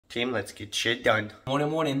Team, let's get shit done.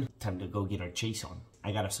 Morning. Time to go get our chase on.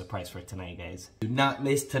 I got a surprise for tonight, guys. Do not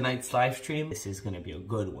miss tonight's live stream. This is gonna be a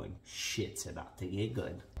good one. Shit's about to get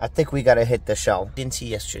good. I think we gotta hit the show. Didn't see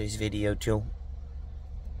yesterday's video too.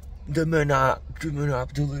 The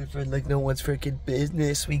Monop delivered like no one's freaking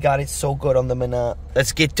business. We got it so good on the Monop.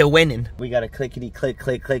 Let's get to winning. We gotta clickety click.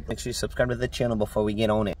 Make sure you subscribe to the channel before we get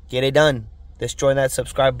on it. Get it done. Destroy that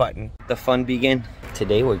subscribe button. The fun begin.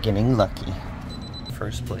 Today we're getting lucky.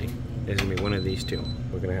 First play is gonna be one of these two.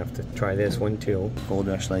 We're gonna have to try this one too. Gold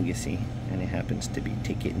Rush Legacy, and it happens to be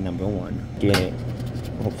ticket number 1. Get it.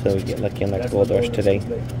 Hopefully we get lucky on that Gold Rush today.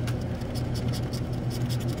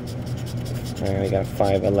 Alright, we got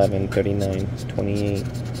 5, 11, 39, 28,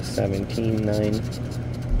 17, 9,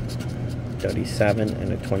 37,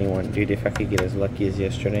 and a 21. Dude, if I could get as lucky as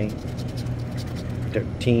yesterday.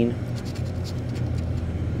 13,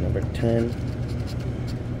 number 10,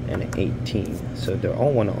 and an 18. So they're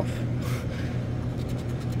all one off.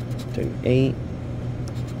 38,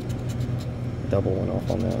 double one off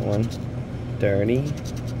on that one. 30,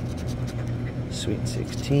 sweet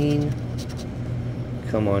 16.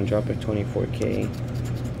 Come on, drop a 24K.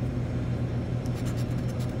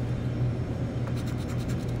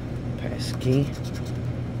 Pesky.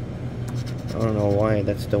 I don't know why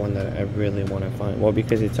that's the one that I really want to find. Well,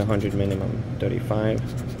 because it's 100 minimum. 35.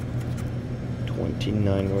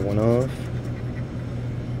 29 we're one off.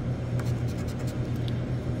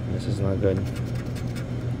 This is not good.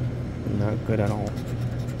 Not good at all.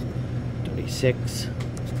 36.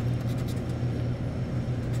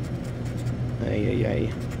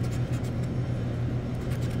 Ay.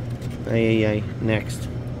 Next.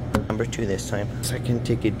 Number 2 this time. Second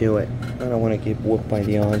ticket, do it. I don't want to get whooped by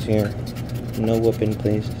the odds here. No whooping,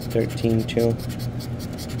 please. 13, 2.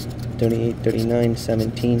 38, 39,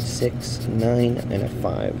 17, 6, 9, and a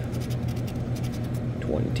 5.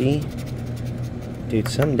 20. Dude,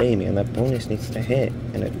 someday, man, that bonus needs to hit.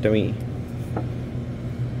 And a 3.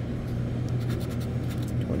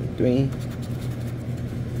 23.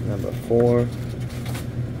 Number 4.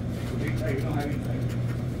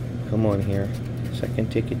 Come on here.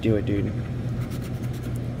 Second ticket, do it, dude.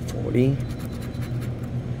 40.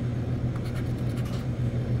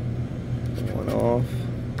 One off.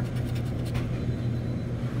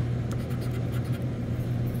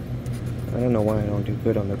 I don't know why I don't do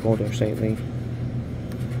good on the Gold Rush lately.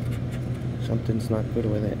 Something's not good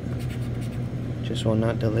with it. Just will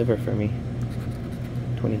not deliver for me.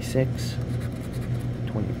 26.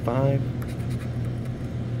 25.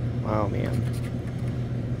 Wow, man.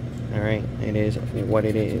 Alright, it is what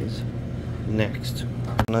it is. Next.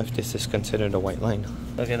 I don't know if this is considered a white line.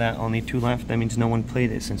 Look at that, only 2 left. That means no one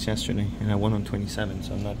played it since yesterday. And I won on 27,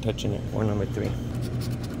 so I'm not touching it. Or number 3.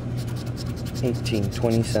 18,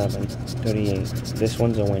 27, 38. This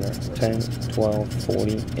one's a winner. 10, 12,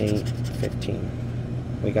 48, 15.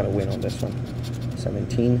 We got a win on this one.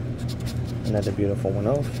 17. Another beautiful one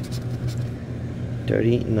off.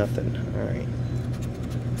 30, nothing. Alright.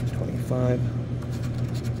 25.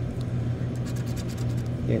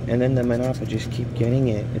 Yeah, and then the Monopoly just keep getting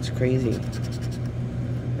it. It's crazy.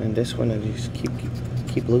 And this one I just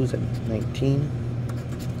keep losing. 19.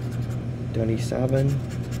 37.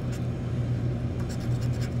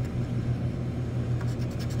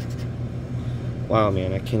 Wow,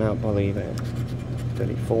 man, I cannot believe it.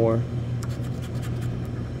 34.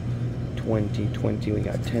 20, we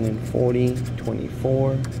got 10 and 40,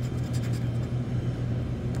 24.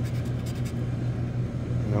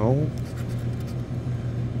 No.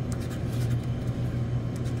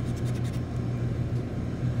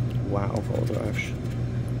 Wow, Gold Rush.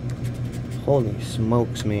 Holy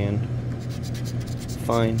smokes, man.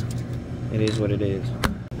 Fine. It is what it is.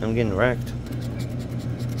 I'm getting wrecked.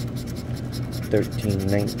 13,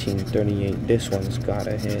 19, 38. This one's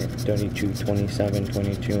gotta hit. 32, 27,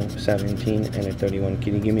 22, 17, and a 31.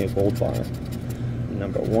 Can you give me a gold bar?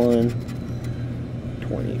 Number 1,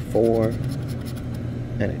 24,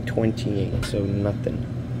 and a 28. So nothing.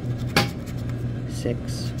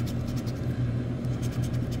 6,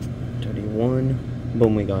 31.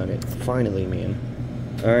 Boom, we got it. Finally, man.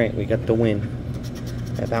 Alright, we got the win.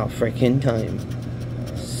 About freaking time.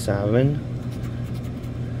 7.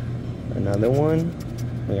 Another one.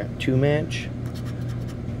 We got 2 match.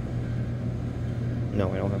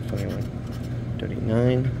 No, I don't have 21.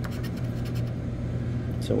 39.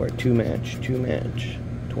 So we're 2 match.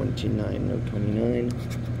 29, no 29.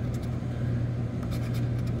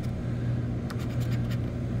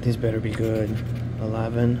 This better be good.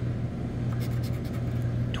 11.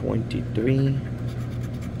 23.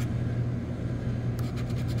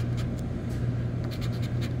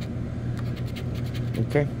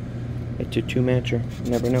 Okay. It's a 2-matcher.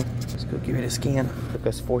 You never know. Let's go give it a scan. Took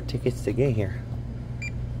us 4 tickets to get here.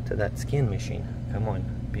 To that scan machine. Come on.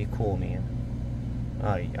 Be cool, man.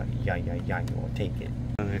 Yeah, we'll take it.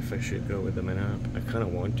 I don't know if I should go with them or not. I kind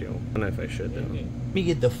of want to. I don't know if I should, though. Let me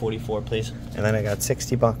get the 44, please. And then I got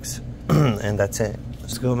 60 bucks. And that's it.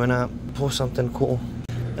 Let's go up, pull something cool.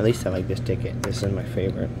 At least I like this ticket. This is my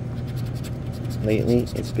favorite. Lately,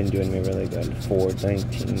 it's been doing me really good. 4,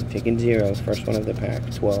 19, taking 0, first one of the pack.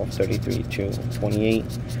 12, 33, 2, 28,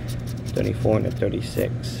 34, and a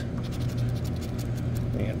 36.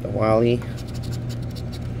 We got the Wally,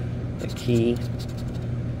 the key.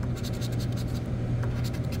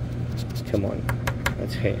 Come on,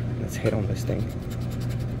 let's hit. Let's hit on this thing.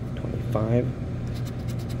 25.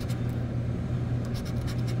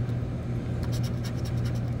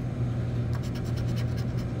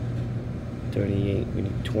 38, we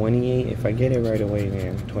need 28. If I get it right away,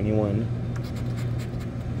 man. 21.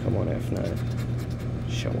 Come on, F9.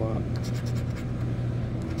 Show up.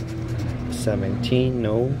 17,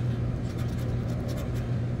 no.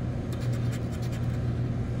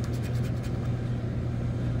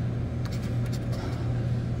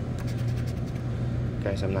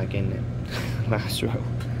 Guys, I'm not getting it. Last row.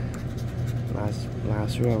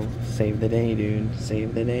 Last row. Save the day, dude.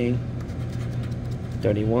 Save the day.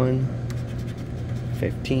 31.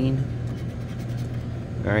 15.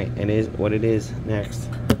 Alright, it is what it is. Next.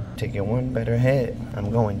 Ticket 1 better hit. I'm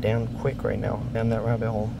going down quick right now. Down that rabbit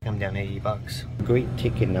hole. I'm down 80 bucks. Great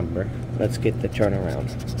ticket number. Let's get the turnaround.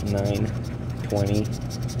 9, 20,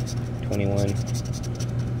 21,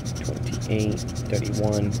 28,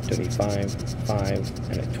 31, 35, 5,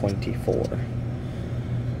 and a 24.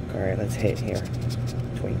 Alright, let's hit here.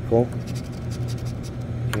 Twinkle.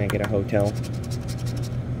 Can I get a hotel?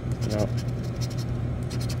 No.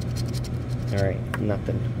 Alright,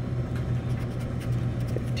 nothing.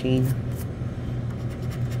 15.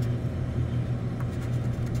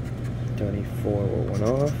 34, we're 1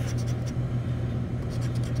 off.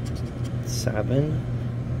 7.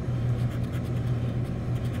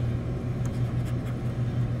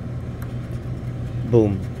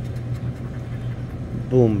 Boom.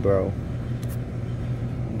 Boom, bro.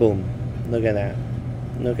 Boom. Look at that.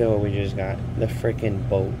 Look at what we just got. The freaking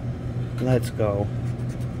boat. Let's go.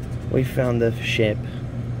 We found the ship.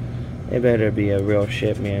 It better be a real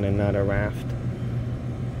ship, man, and not a raft.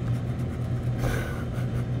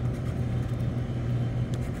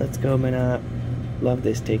 Let's go, man. Love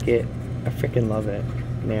this ticket. I freaking love it.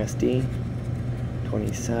 Nasty.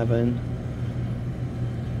 27.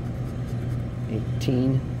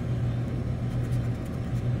 18.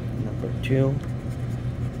 Number 2.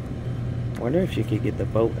 Wonder if you could get the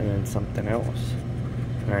boat and then something else.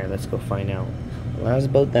 Alright, let's go find out. The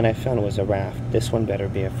last boat that I found was a raft. This one better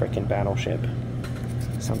be a freaking battleship.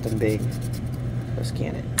 Something big. Let's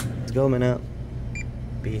scan it. Let's go, man.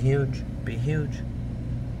 Be huge. Be huge.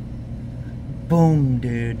 Boom,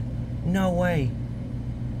 dude. No way.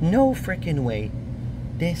 No freaking way.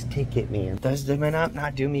 This ticket, man. Does the man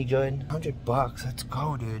not do me good? 100 bucks. Let's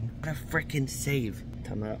go, dude. What a freaking save.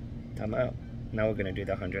 Time out. Time out. Now we're gonna do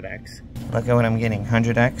the 100x. Look at what I'm getting.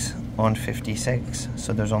 100x on 56.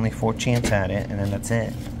 So there's only 4 chances at it, and then that's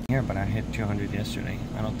it. Here, but I hit 200 yesterday.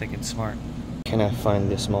 I don't think it's smart. Can I find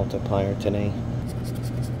this multiplier today?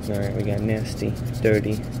 Alright, we got nasty.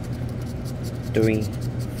 30. 3.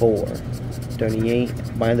 4.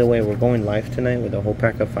 38. By the way, we're going live tonight with a whole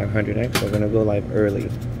pack of 500x. We're gonna go live early.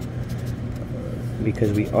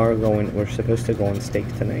 Because we're supposed to go on stake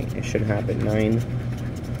tonight. It should happen 9.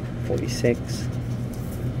 46.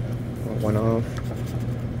 We're 1 off.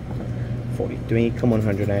 43. Come on,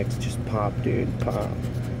 100x. Just pop, dude. Pop.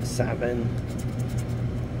 7.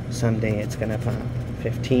 Someday it's gonna pop.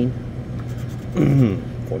 15.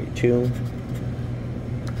 42.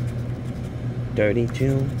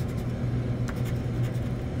 32.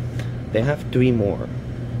 They have 3 more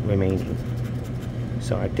remaining.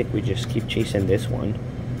 So I think we just keep chasing this one.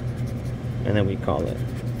 And then we call it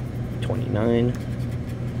 29.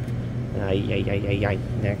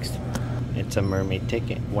 Next. It's a mermaid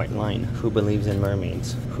ticket. White line. Who believes in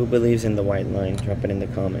mermaids? Who believes in the white line? Drop it in the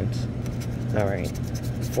comments. Alright.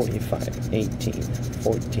 45, 18,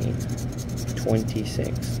 14,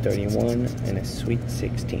 26, 31, and a sweet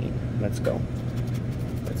 16. Let's go.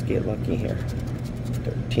 Let's get lucky here.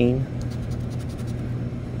 13.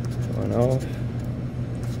 1 off.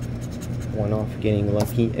 1 off, getting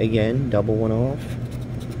lucky again. Double 1 off.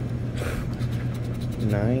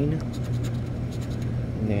 9.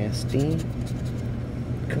 Nasty.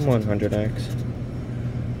 Come on, 100x.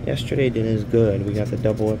 Yesterday did as good. We got the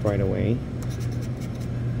double up right away.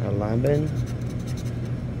 11.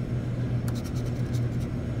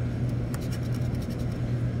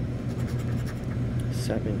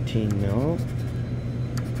 17 mil.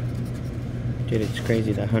 Dude, it's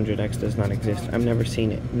crazy that 100x does not exist. I've never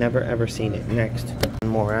seen it. Never ever seen it. Next.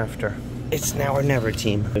 One more after. It's now or never,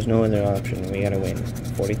 team. There's no other option. We gotta win.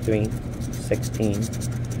 43, 16,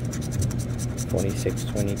 46,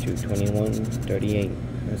 22, 21, 38.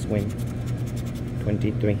 Let's win.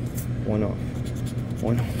 23. One off.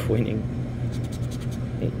 One off winning.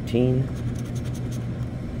 18.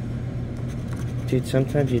 Dude,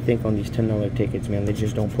 sometimes you think on these $10 tickets, man, they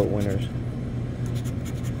just don't put winners.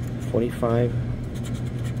 45.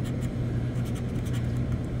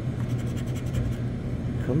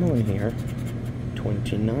 Come on here.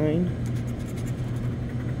 29.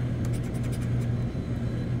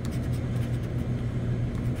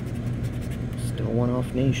 Still one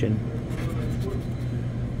off nation.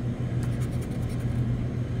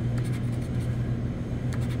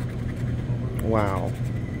 Wow.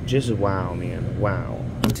 Just wow, man. Wow.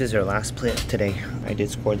 This is our last play today. I did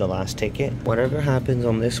score the last ticket. Whatever happens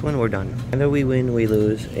on this one, we're done. Whether we win, we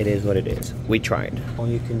lose, it is what it is. We tried. All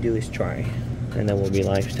you can do is try. And then we'll be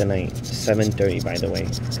live tonight. 7:30, by the way.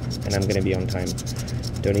 And I'm gonna be on time.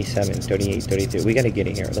 37, 38, 33. We gotta get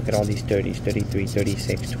it here. Look at all these 30s. 33,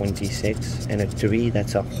 36, 26. And a 3,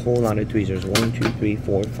 that's a whole lot of 3s. There's 1, 2, 3,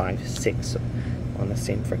 4, 5, 6 on the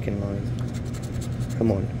same freaking line.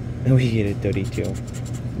 Come on. And we get a 32.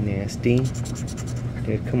 Nasty.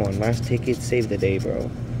 Dude, come on. Last ticket, save the day, bro.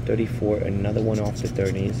 34, another one off the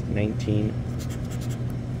 30s. 19.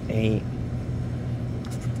 8.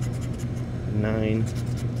 9.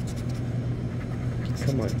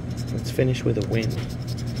 Come on. Let's finish with a win.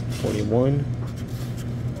 41.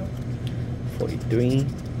 43.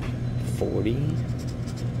 40.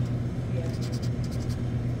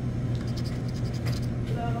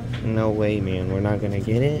 No way, man. We're not gonna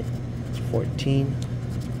get it. 14.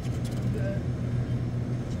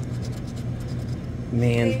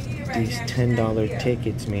 Man, these $10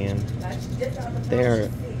 tickets, man. They're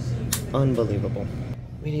unbelievable.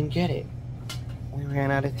 We didn't get it. We ran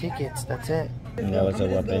out of tickets. That's it. And that was a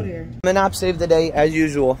weapon. Monop saved the day as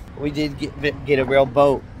usual. We did get a real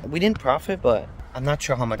boat. We didn't profit, but I'm not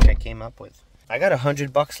sure how much I came up with. I got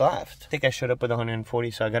 $100 left. I think I showed up with 140,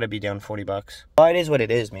 so I gotta be down $40. Well, it is what it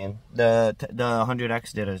is, man. The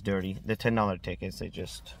 100x did us dirty. The $10 tickets,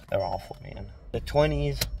 they're awful, man. The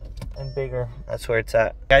 20s and bigger, that's where it's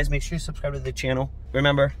at. Guys, make sure you subscribe to the channel.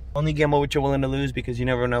 Remember, only gamble what you're willing to lose, because you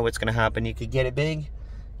never know what's gonna happen. You could get it big,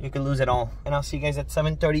 you could lose it all. And I'll see you guys at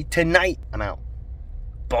 7:30 tonight. I'm out.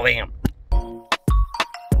 Bam.